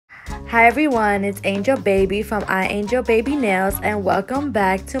Hi everyone, it's Angel Baby from iAngelBabyNails and welcome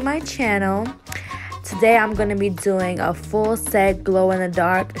back to my channel. Today I'm going to be doing a full set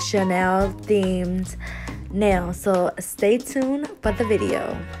glow-in-the-dark Chanel themed nail, so stay tuned for the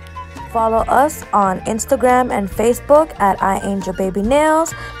video. Follow us on Instagram and Facebook at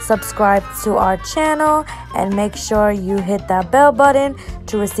iAngelBabyNails, subscribe to our channel, and make sure you hit that bell button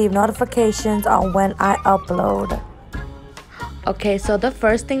to receive notifications on when I upload. Okay, so the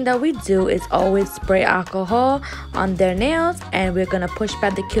first thing that we do is always spray alcohol on their nails, and we're going to push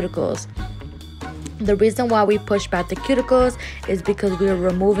back the cuticles. The reason why we push back the cuticles is because we are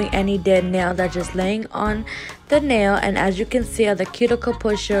removing any dead nail that's just laying on the nail. And as you can see on the cuticle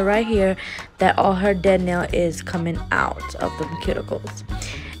pusher right here, that all her dead nail is coming out of the cuticles.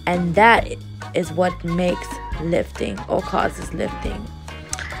 And that is what makes lifting or causes lifting.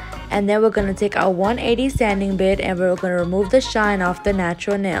 And then we're going to take our 180 sanding bit and we're going to remove the shine off the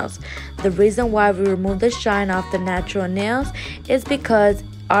natural nails. The reason why we remove the shine off the natural nails is because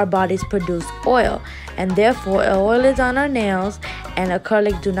our bodies produce oil, and therefore oil is on our nails, and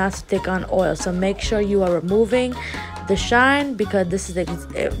acrylic do not stick on oil. So make sure you are removing the shine, because this is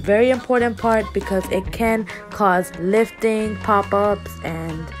a very important part, because it can cause lifting, pop-ups,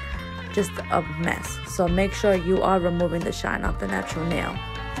 and just a mess. So make sure you are removing the shine off the natural nail.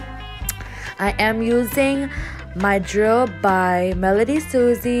 I am using my drill by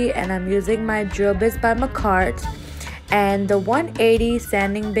SUSIE, and I'm using my drill bits by MAKARTT. And the 180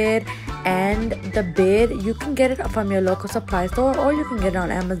 sanding bit and the bit, you can get it from your local supply store, or you can get it on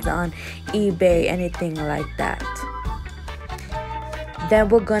Amazon, eBay, anything like that. Then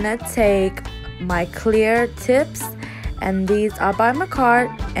we're gonna take my clear tips, and these are by MAKARTT,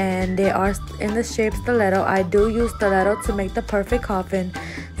 and they are in the shape stiletto. I do use stiletto to make the perfect coffin,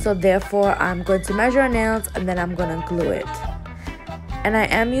 so therefore I'm going to measure nails and then I'm gonna glue it. And I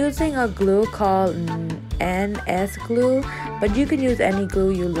am using a glue called NS glue, but you can use any glue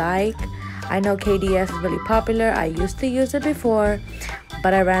you like. I know KDS is really popular. I used to use it before,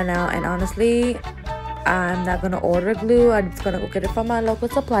 but I ran out, and honestly I'm not gonna order glue. I'm just gonna go get it from my local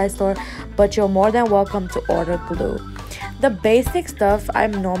supply store, but you're more than welcome to order glue. The basic stuff I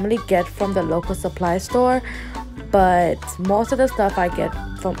normally get from the local supply store, but most of the stuff I get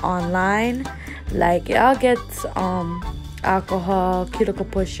from online. Like I'll get alcohol, cuticle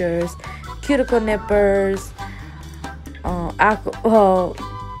pushers, cuticle nippers, alcohol,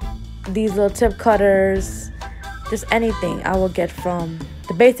 these little tip cutters, just anything I will get from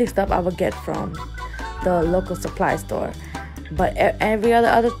the basic stuff I will get from the local supply store. But every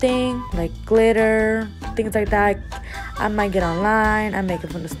other thing, like glitter, things like that, I might get online, I make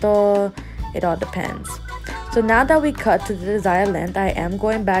it from the store. It all depends. So now that we cut to the desired length, I am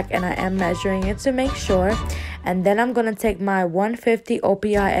going back and I am measuring it to make sure. And then I'm going to take my 150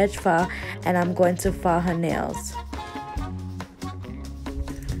 OPI edge file and I'm going to file her nails.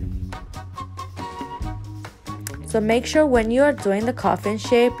 So make sure when you are doing the coffin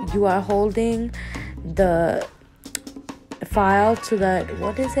shape, you are holding the file to that,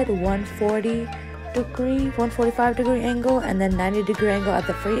 what is it, 145 degree angle, and then 90 degree angle at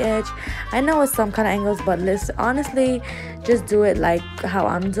the free edge. I know it's some kind of angles, but listen, honestly, just do it like how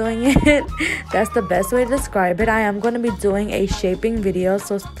I'm doing it. That's the best way to describe it. I am going to be doing a shaping video,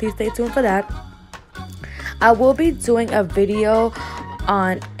 so please stay tuned for that. I will be doing a video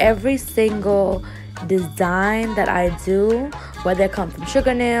on every single design that I do, whether it comes from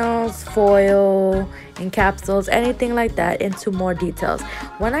sugar nails, foil, in capsules, anything like that, into more details.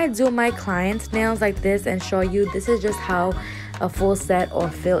 When I do my clients' nails like this and show you, this is just how a full set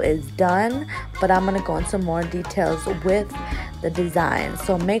or fill is done, but I'm gonna go into more details with the design.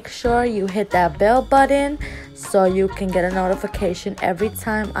 So make sure you hit that bell button so you can get a notification every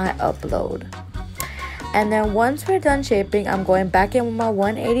time I upload. And then once we're done shaping, I'm going back in with my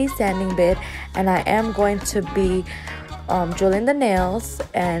 180 sanding bit, and I am going to be drilling the nails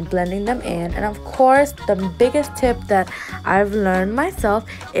and blending them in. And of course, the biggest tip that I've learned myself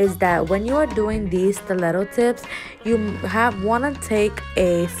is that when you are doing these stiletto tips, you want to take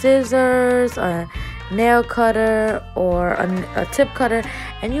a scissors, a nail cutter, or a tip cutter,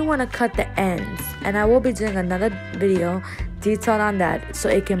 and you want to cut the ends. And I will be doing another video detailed on that so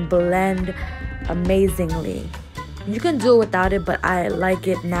it can blend amazingly. You can do it without it, but I like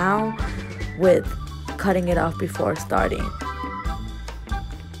it now with cutting it off before starting.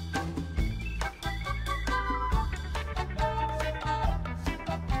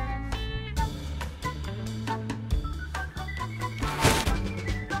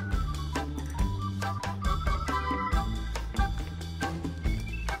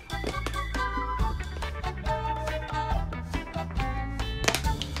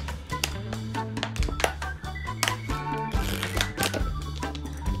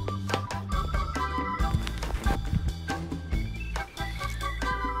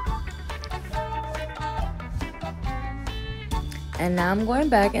 And now I'm going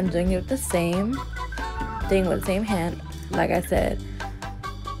back and doing it with the same thing with the same hand, like I said.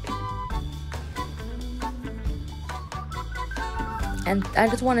 And I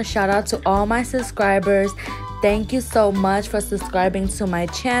just want to shout out to all my subscribers. Thank you so much for subscribing to my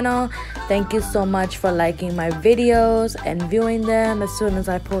channel. Thank you so much for liking my videos and viewing them as soon as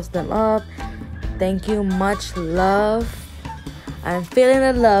I post them up. Thank you, much love. I'm feeling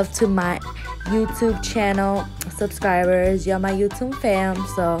the love to my YouTube channel subscribers. You're my YouTube fam,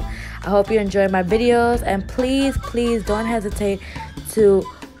 so I hope you enjoy my videos, and please don't hesitate to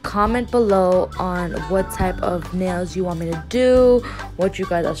comment below on what type of nails you want me to do, what you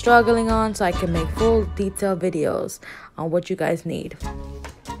guys are struggling on, so I can make full detailed videos on what you guys need.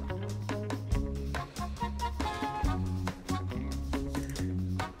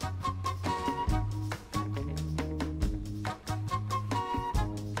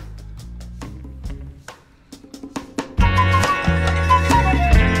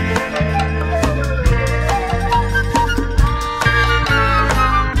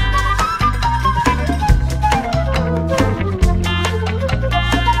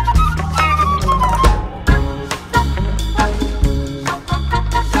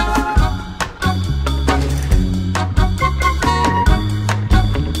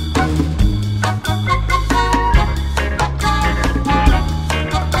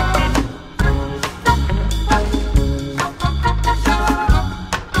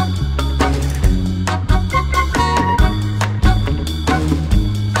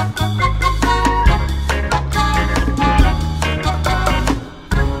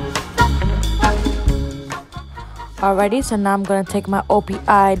 Alrighty, so now I'm going to take my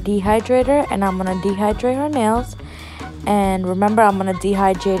OPI dehydrator and I'm going to dehydrate her nails. And remember, I'm going to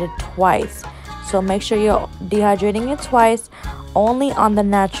dehydrate it twice. So make sure you're dehydrating it twice, only on the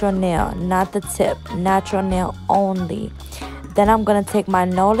natural nail, not the tip. Natural nail only. Then I'm going to take my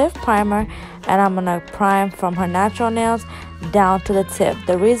no lift primer and I'm going to prime from her natural nails down to the tip.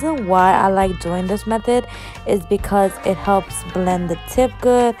 The reason why I like doing this method is because it helps blend the tip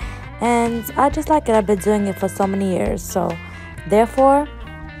good. And I just like it. I've been doing it for so many years. So, therefore,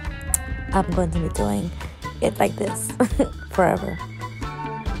 I'm going to be doing it like this forever.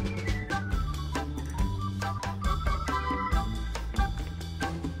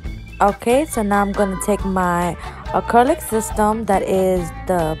 Okay, so now I'm going to take my acrylic system. That is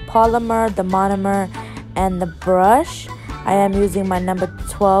the polymer, the monomer, and the brush. I am using my number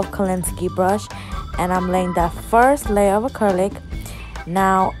 12 KOLISKY brush. And I'm laying that first layer of acrylic.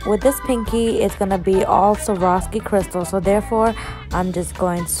 Now with this pinky, it's gonna be all Swarovski crystal, so therefore I'm just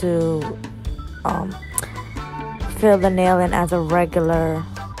going to fill the nail in as a regular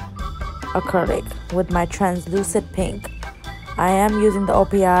acrylic with my translucent pink. I am using the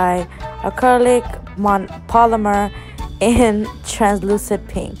OPI acrylic polymer in translucent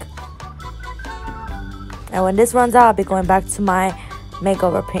pink. And when this runs out, I'll be going back to my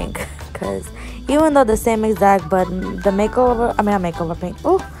makeover pink, because even though the same exact, but the makeover pink.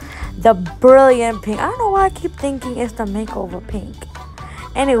 Oh, the brilliant pink. I don't know why I keep thinking it's the makeover pink.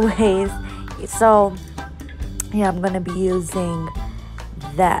 Anyways, so yeah, I'm gonna be using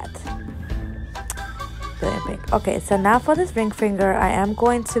that brilliant pink. Okay, so now for this ring finger, I am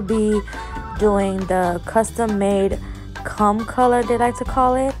going to be doing the custom made cum color, they like to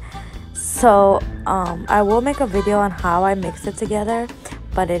call it. So I will make a video on how I mix it together,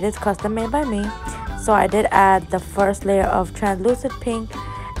 but it is custom made by me. So I did add the first layer of translucent pink,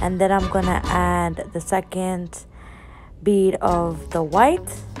 and then I'm gonna add the second bead of the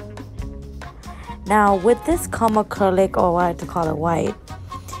white. Now with this cum acrylic, or what I like to call it white,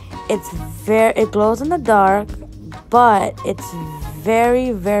 it glows in the dark, but it's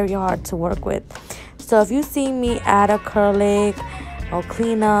very hard to work with. So if you see me add acrylic or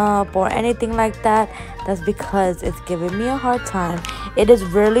clean up or anything like that, that's because it's giving me a hard time. It is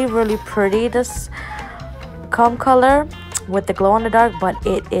really pretty, this cum color with the glow in the dark, but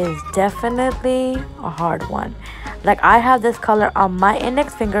it is definitely a hard one. Like, I have this color on my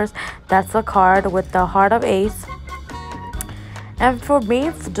index fingers. That's a card with the heart of ace. And for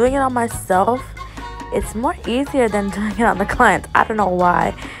me, doing it on myself, it's more easier than doing it on the client. I don't know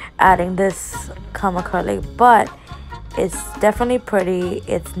why adding this cum acrylic, but it's definitely pretty.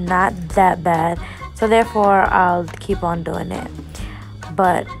 It's not that bad, so therefore I'll keep on doing it.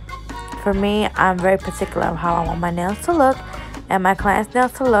 But for me, I'm very particular of how I want my nails to look and my clients'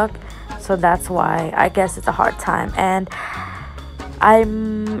 nails to look, so that's why I guess it's a hard time. And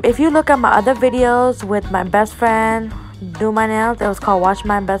if you look at my other videos with my best friend do my nails, it was called Watch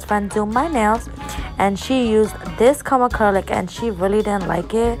My Best Friend Do My Nails, and she used this cum acrylic and she really didn't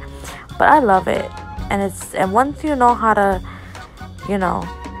like it, but I love it. And once you know how to you know,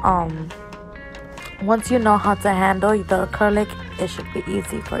 once you know how to handle the acrylic, it should be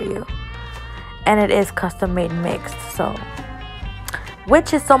easy for you. And it is custom made mixed, so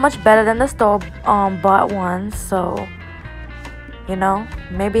which is so much better than the store bought one. So, you know,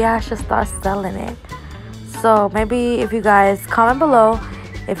 maybe I should start selling it. So maybe if you guys comment below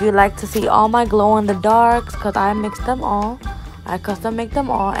if you like to see all my glow in the darks, because I mix them all, I custom make them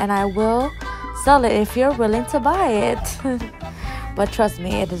all, and I will sell it if you're willing to buy it. But trust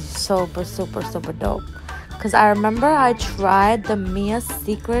me, it is super dope. Because I remember I tried the Mia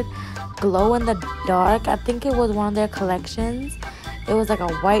Secret glow in the dark. I think it was one of their collections. It was like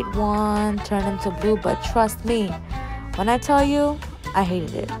a white one turned into blue, but trust me when I tell you, I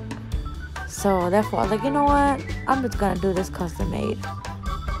hated it. So therefore I was like, you know what, I'm just gonna do this custom made.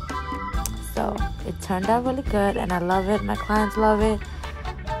 So it turned out really good and I love it. My clients love it.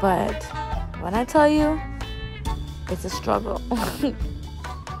 But when I tell you, it's a struggle.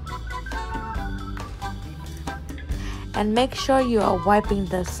 And make sure you are wiping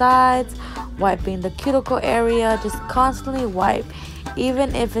the sides, wiping the cuticle area. Just constantly wipe.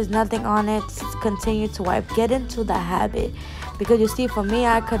 Even if there's nothing on it, continue to wipe. Get into the habit. Because you see, for me,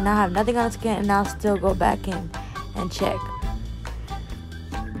 I could not have nothing on the skin and I'll still go back in and check.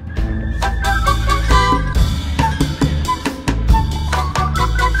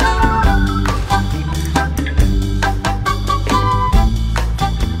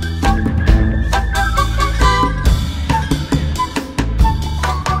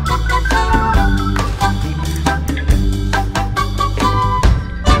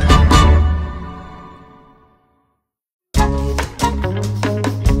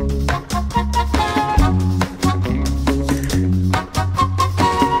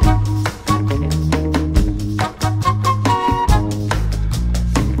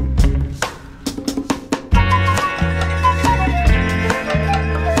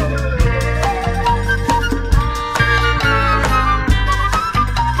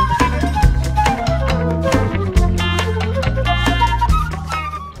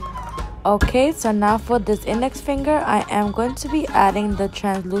 Okay, so now for this index finger, I am going to be adding the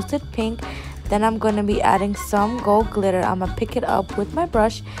translucent pink. Then I'm going to be adding some gold glitter. I'm going to pick it up with my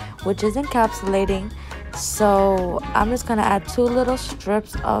brush, which is encapsulating. So I'm just going to add 2 little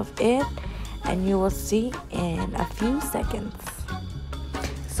strips of it, and you will see in a few seconds.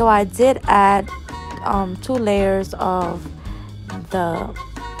 So I did add 2 layers of the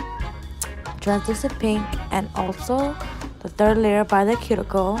translucent pink and also the 3rd layer by the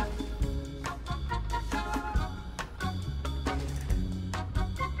cuticle.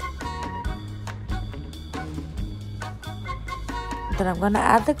 Then I'm gonna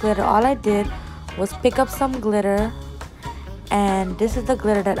add the glitter. All I did was pick up some glitter, and this is the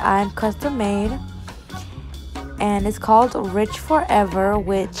glitter that I'm custom made, and it's called Rich Forever,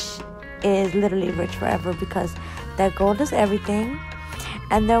 which is literally rich forever because that gold is everything.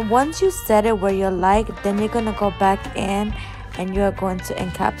 And then once you set it where you like, then you're gonna go back in and you're going to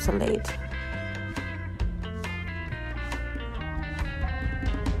encapsulate.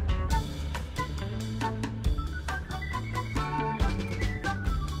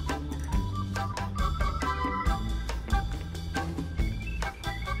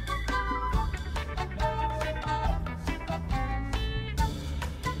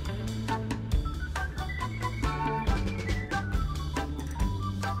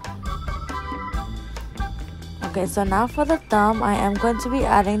 Okay, so now for the thumb, I am going to be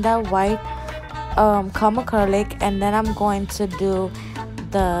adding that white comb acrylic, and then I'm going to do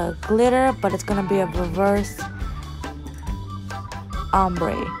the glitter, but it's going to be a reverse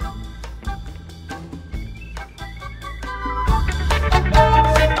ombre.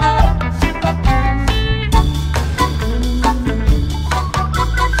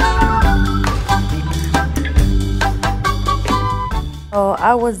 So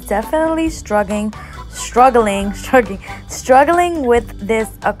I was definitely struggling with this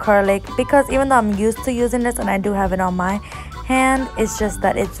acrylic, because even though I'm used to using this and I do have it on my hand, it's just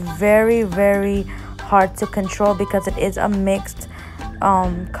that it's very hard to control because it is a mixed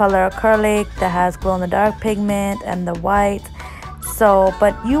color acrylic that has glow in the dark pigment and the white. So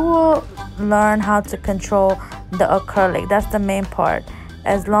but you will learn how to control the acrylic. That's the main part,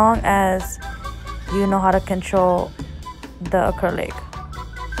 as long as you know how to control the acrylic.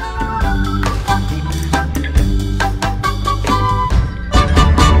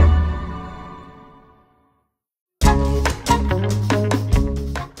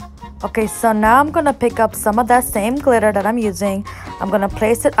 Okay, so now I'm going to pick up some of that same glitter that I'm using. I'm going to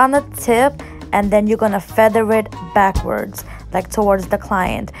place it on the tip, and then you're going to feather it backwards, like towards the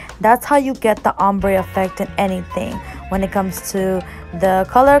client. That's how you get the ombre effect in anything. when it comes to the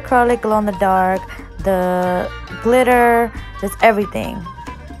color acrylic glow in the dark, the glitter, just everything.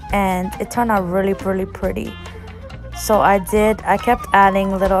 And it turned out really pretty. So I kept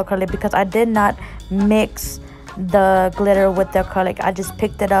adding little acrylic because I did not mix the glitter with the acrylic. I just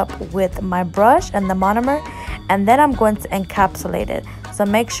picked it up with my brush and the monomer, and then I'm going to encapsulate it. So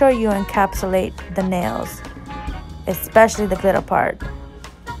make sure you encapsulate the nails, especially the glitter part.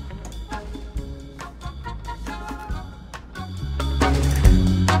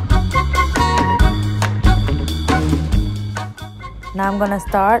 Now I'm gonna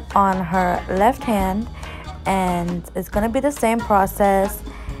start on her left hand, and it's gonna be the same process,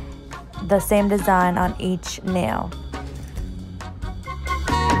 the same design on each nail.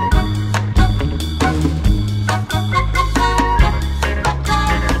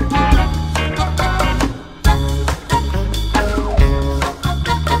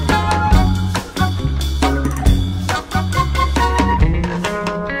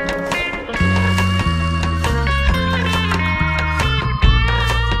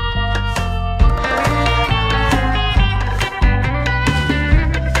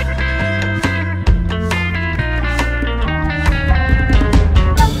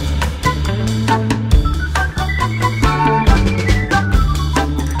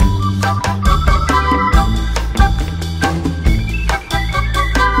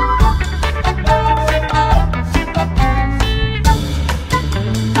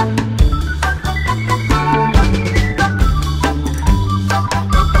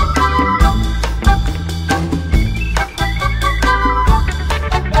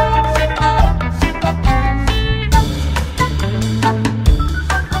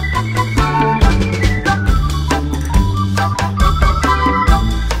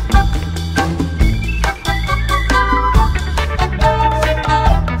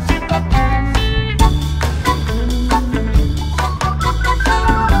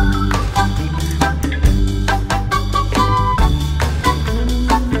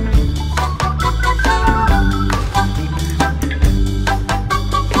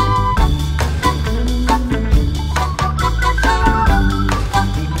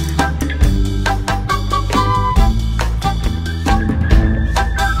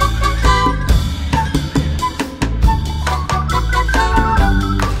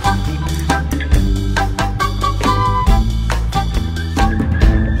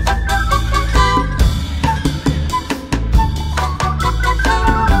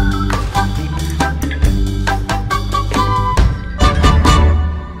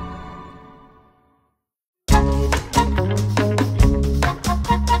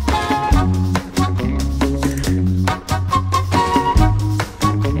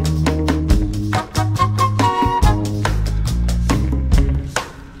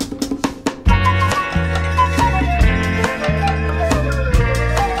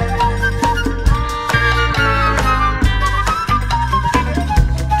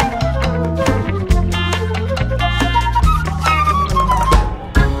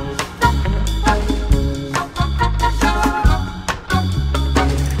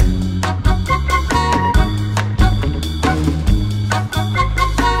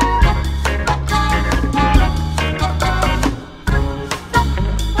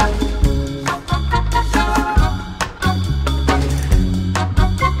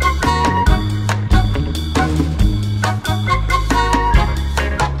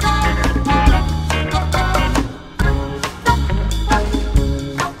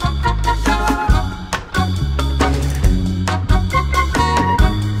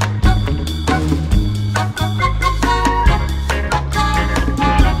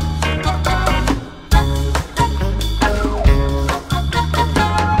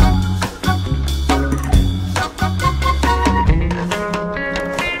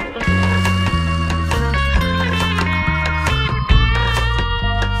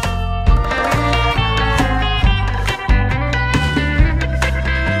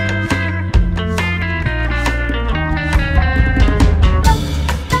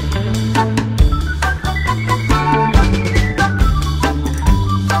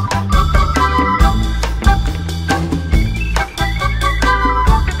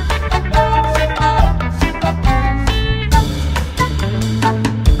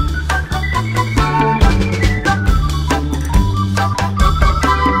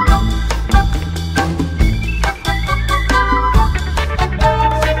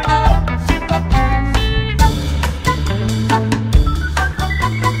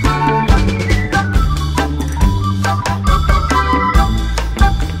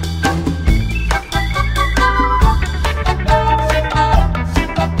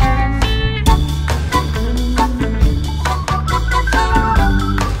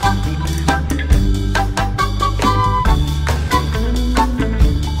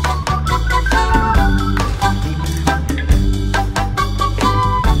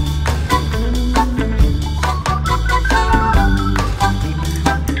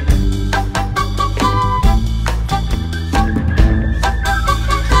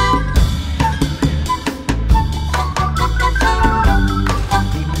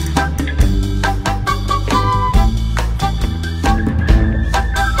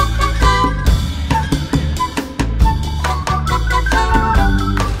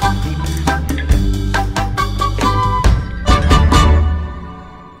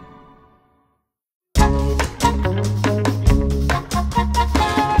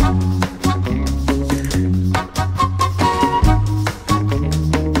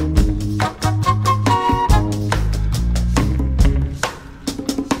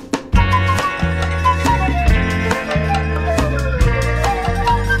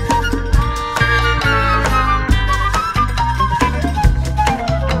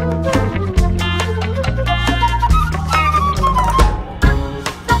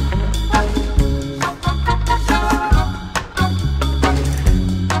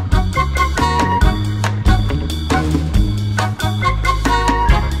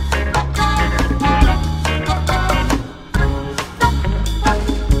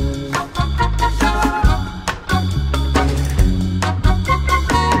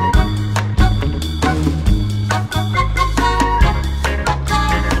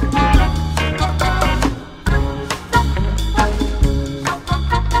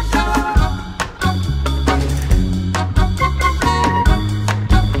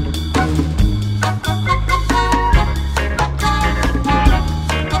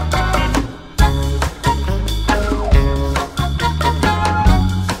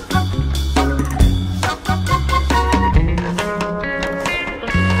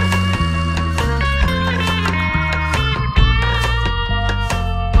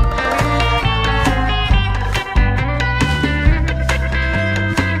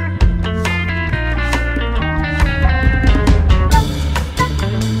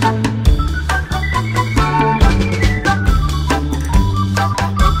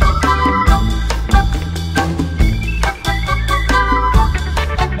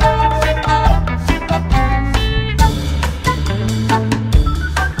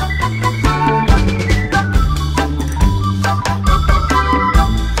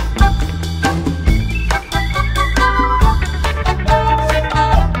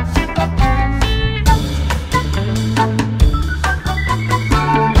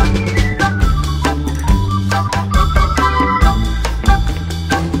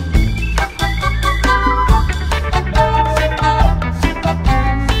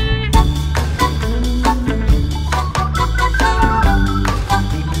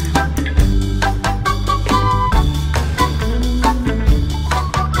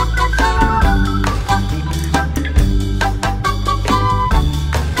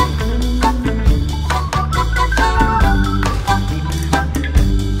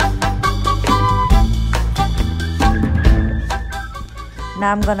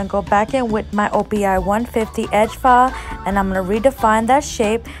 Now I'm going to go back in with my OPI 150 edge file, and I'm going to redefine that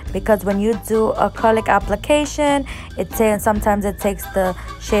shape, because when you do acrylic application, sometimes it takes the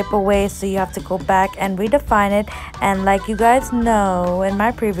shape away, so you have to go back and redefine it. And like you guys know in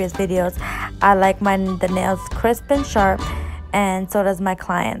my previous videos, I like the nails crisp and sharp, and so does my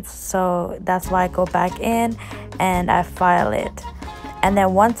clients. So that's why I go back in and I file it. And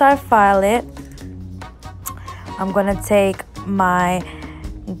then once I file it, I'm going to take my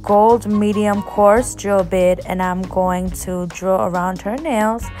gold medium coarse drill bit, and I'm going to drill around her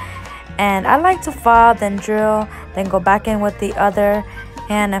nails. And I like to file, then drill, then go back in with the other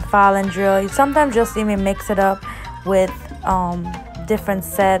hand and file and drill. Sometimes you'll see me mix it up with different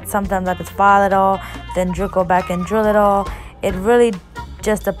sets. Sometimes I just file it all, then go back and drill it all. It really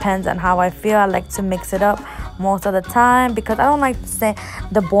just depends on how I feel. I like to mix it up most of the time, because I don't like to say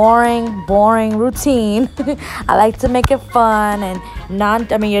the boring routine. I like to make it fun and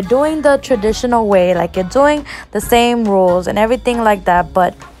you're doing the traditional way, like you're doing the same rules and everything like that,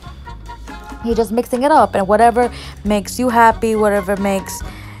 but you're just mixing it up, and whatever makes you happy, whatever makes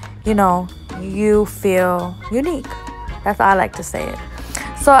you feel unique. That's how I like to say it.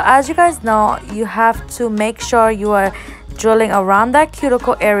 So as you guys know, you have to make sure you are drilling around that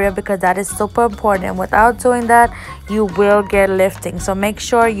cuticle area, because that is super important. Without doing that, you will get lifting. So make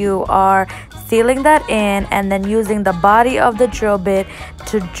sure you are sealing that in, and then using the body of the drill bit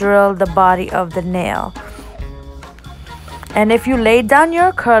to drill the body of the nail. And if you lay down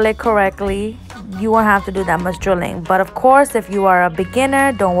your acrylic correctly, you won't have to do that much drilling. But of course, if you are a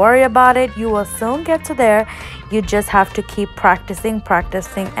beginner, don't worry about it. You will soon get to there. You just have to keep practicing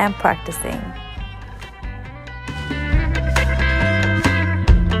and practicing.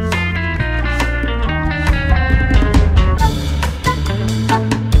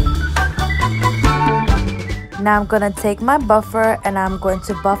 Now I'm going to take my buffer, and I'm going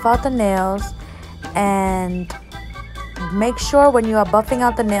to buff out the nails. And make sure when you are buffing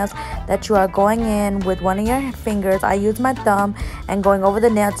out the nails that you are going in with one of your fingers. I use my thumb and going over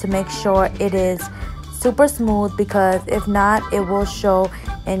the nail to make sure it is super smooth, because if not, it will show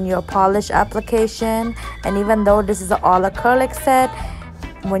in your polish application. And even though this is an all acrylic set,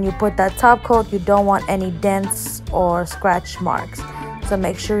 when you put that top coat, you don't want any dents or scratch marks. So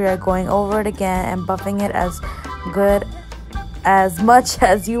make sure you're going over it again and buffing it as much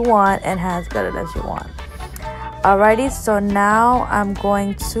as you want and as good as you want. Alrighty, so now I'm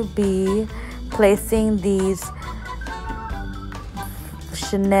going to be placing these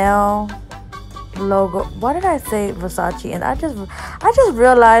Chanel logo. What did I say? Versace. And I just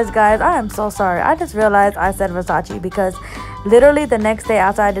realized, guys, I am so sorry. I just realized I said Versace, because literally the next day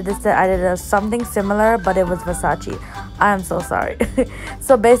after I did this, I did something similar, but it was Versace. I am so sorry.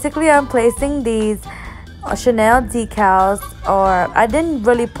 So basically, I'm placing these Chanel decals, or I didn't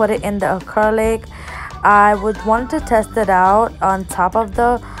really put it in the acrylic. I would want to test it out on top of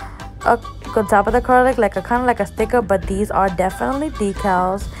the acrylic, like kind of like a sticker, but these are definitely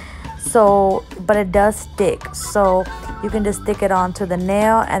decals. So, but it does stick, so you can just stick it onto the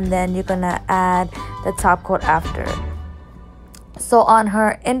nail, and then you're gonna add the top coat after. So on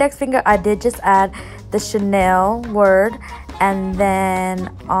her index finger, I did just add the Chanel word, and then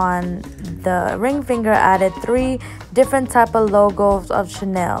on the ring finger, I added 3 different type of logos of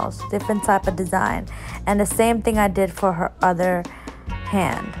Chanel's, different type of design, and the same thing I did for her other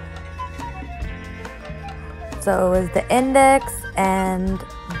hand. So it was the index and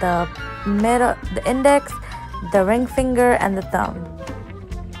the middle, the index, the ring finger, and the thumb.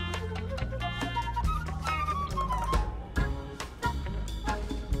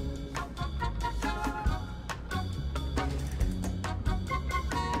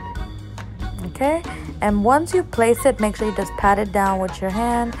 Okay, and once you place it, make sure you just pat it down with your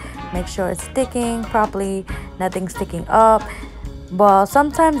hand. Make sure it's sticking properly, nothing sticking up. Well,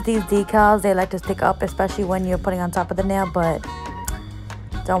 sometimes these decals, they like to stick up, especially when you're putting on top of the nail, but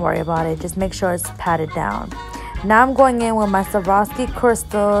don't worry about it. Just make sure it's patted down. Now I'm going in with my Swarovski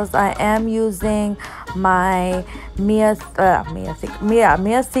crystals. I am using my Mia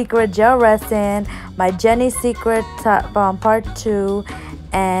Secret Gel Resin, my Jenny Secret Part 2,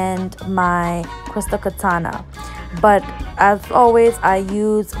 and my Crystal Katana. But as always, I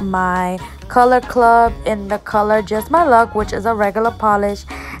use my Color Club in the color Just My Luck, which is a regular polish,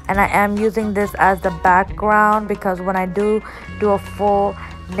 and I am using this as the background because when I do a full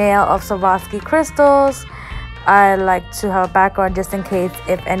nail of Swarovski crystals, I like to have a background just in case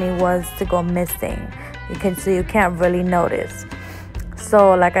if any was to go missing. You can't really notice.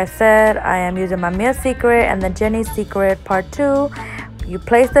 So like I said, I am using my Mia Secret and the Jenny Secret Part 2. You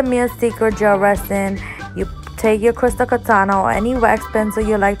place the Mia Secret Gel Resin, you take your crystal katana or any wax pencil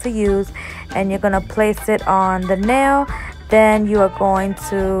you like to use, and you're going to place it on the nail. Then you are going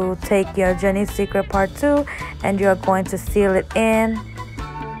to take your Jenny's Secret Part 2 and you're going to seal it in.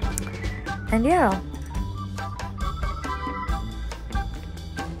 And yeah.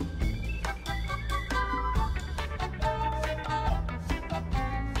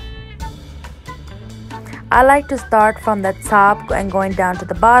 I like to start from the top and going down to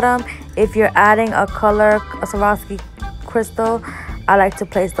the bottom. If you're adding a Swarovski crystal, I like to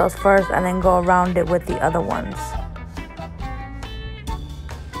place those first and then go around it with the other ones.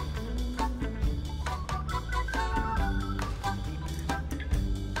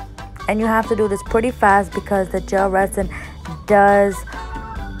 And you have to do this pretty fast because the gel resin does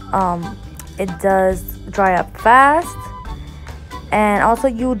dry up fast. And also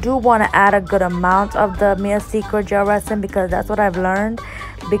you do want to add a good amount of the Mia Secret gel resin, because that's what I've learned.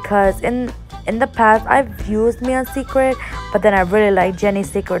 Because in the past I've used Mia Secret, but then I really like Jenny's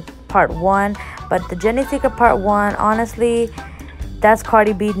Secret Part 1. But the Jenny's Secret Part 1, honestly, that's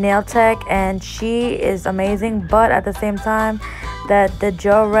Cardi B nail tech and she is amazing. But at the same time, that the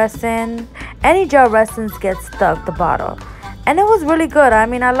gel resin, any gel resins get stuck, the bottle. And it was really good. I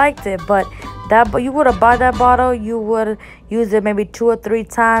mean, I liked it, but you would have bought that bottle, you would use it maybe 2 or 3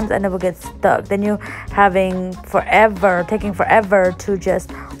 times and it would get stuck. Then you taking forever to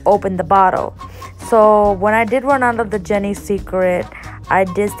just open the bottle. So when I did run out of the Jenny's Secret, I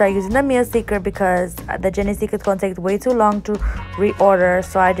did start using the Mia Secret because the Jenny's Secret's gonna take way too long to reorder.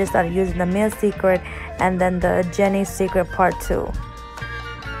 So I just started using the Mia Secret and then the Jenny's Secret Part 2.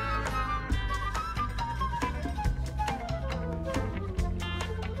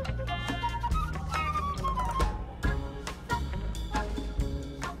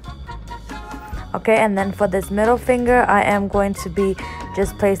 Okay, and then for this middle finger, I am going to be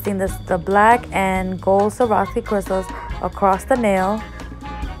just placing the black and gold Swarovski crystals across the nail.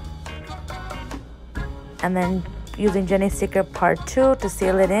 And then using Jenny's Secret Part 2 to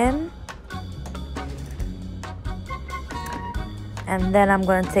seal it in. And then I'm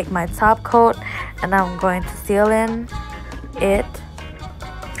going to take my top coat and I'm going to seal in it.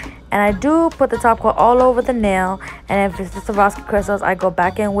 And I do put the top coat all over the nail. And if it's the Swarovski crystals, I go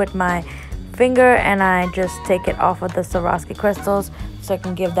back in with my finger and I just take it off of the Swarovski crystals so I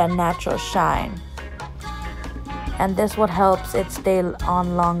can give that natural shine. And this what helps it stay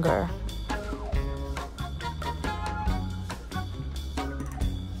on longer.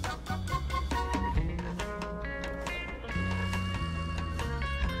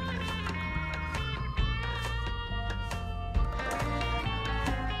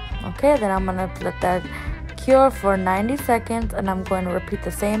 Okay, then I'm gonna let that cure for 90 seconds and I'm going to repeat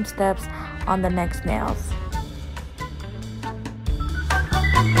the same steps on the next nails.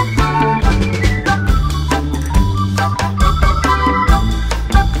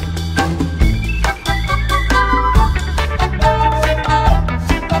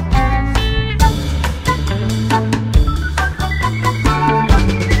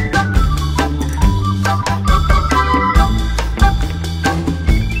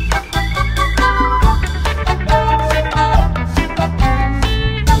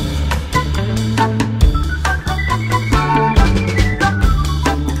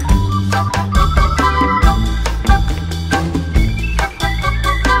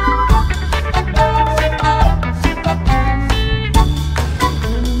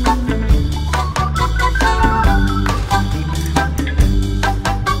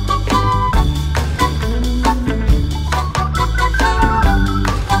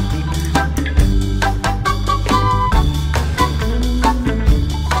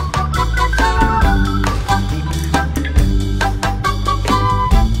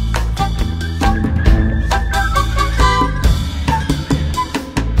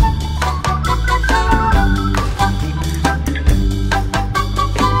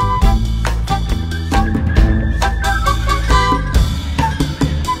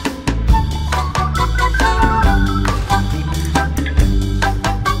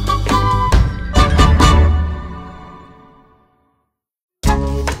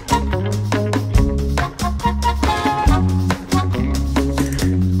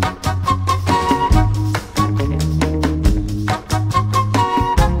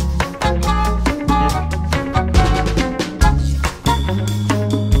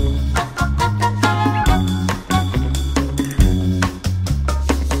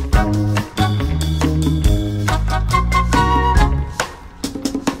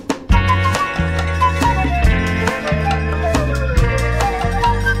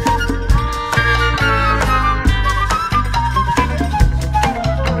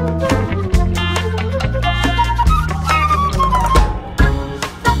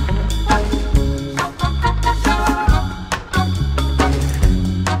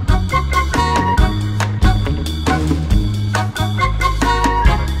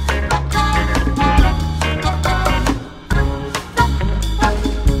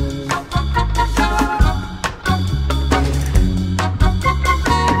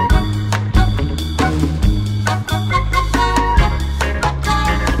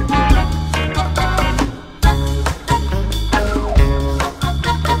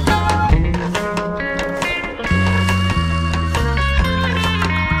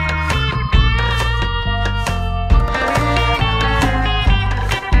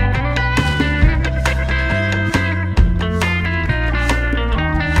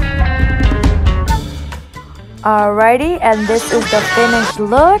 Alrighty, and this is the finished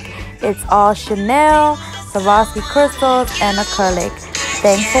look. It's all Chanel, Swarovski crystals, and acrylic.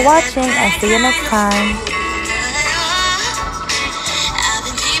 Thanks for watching and see you next time.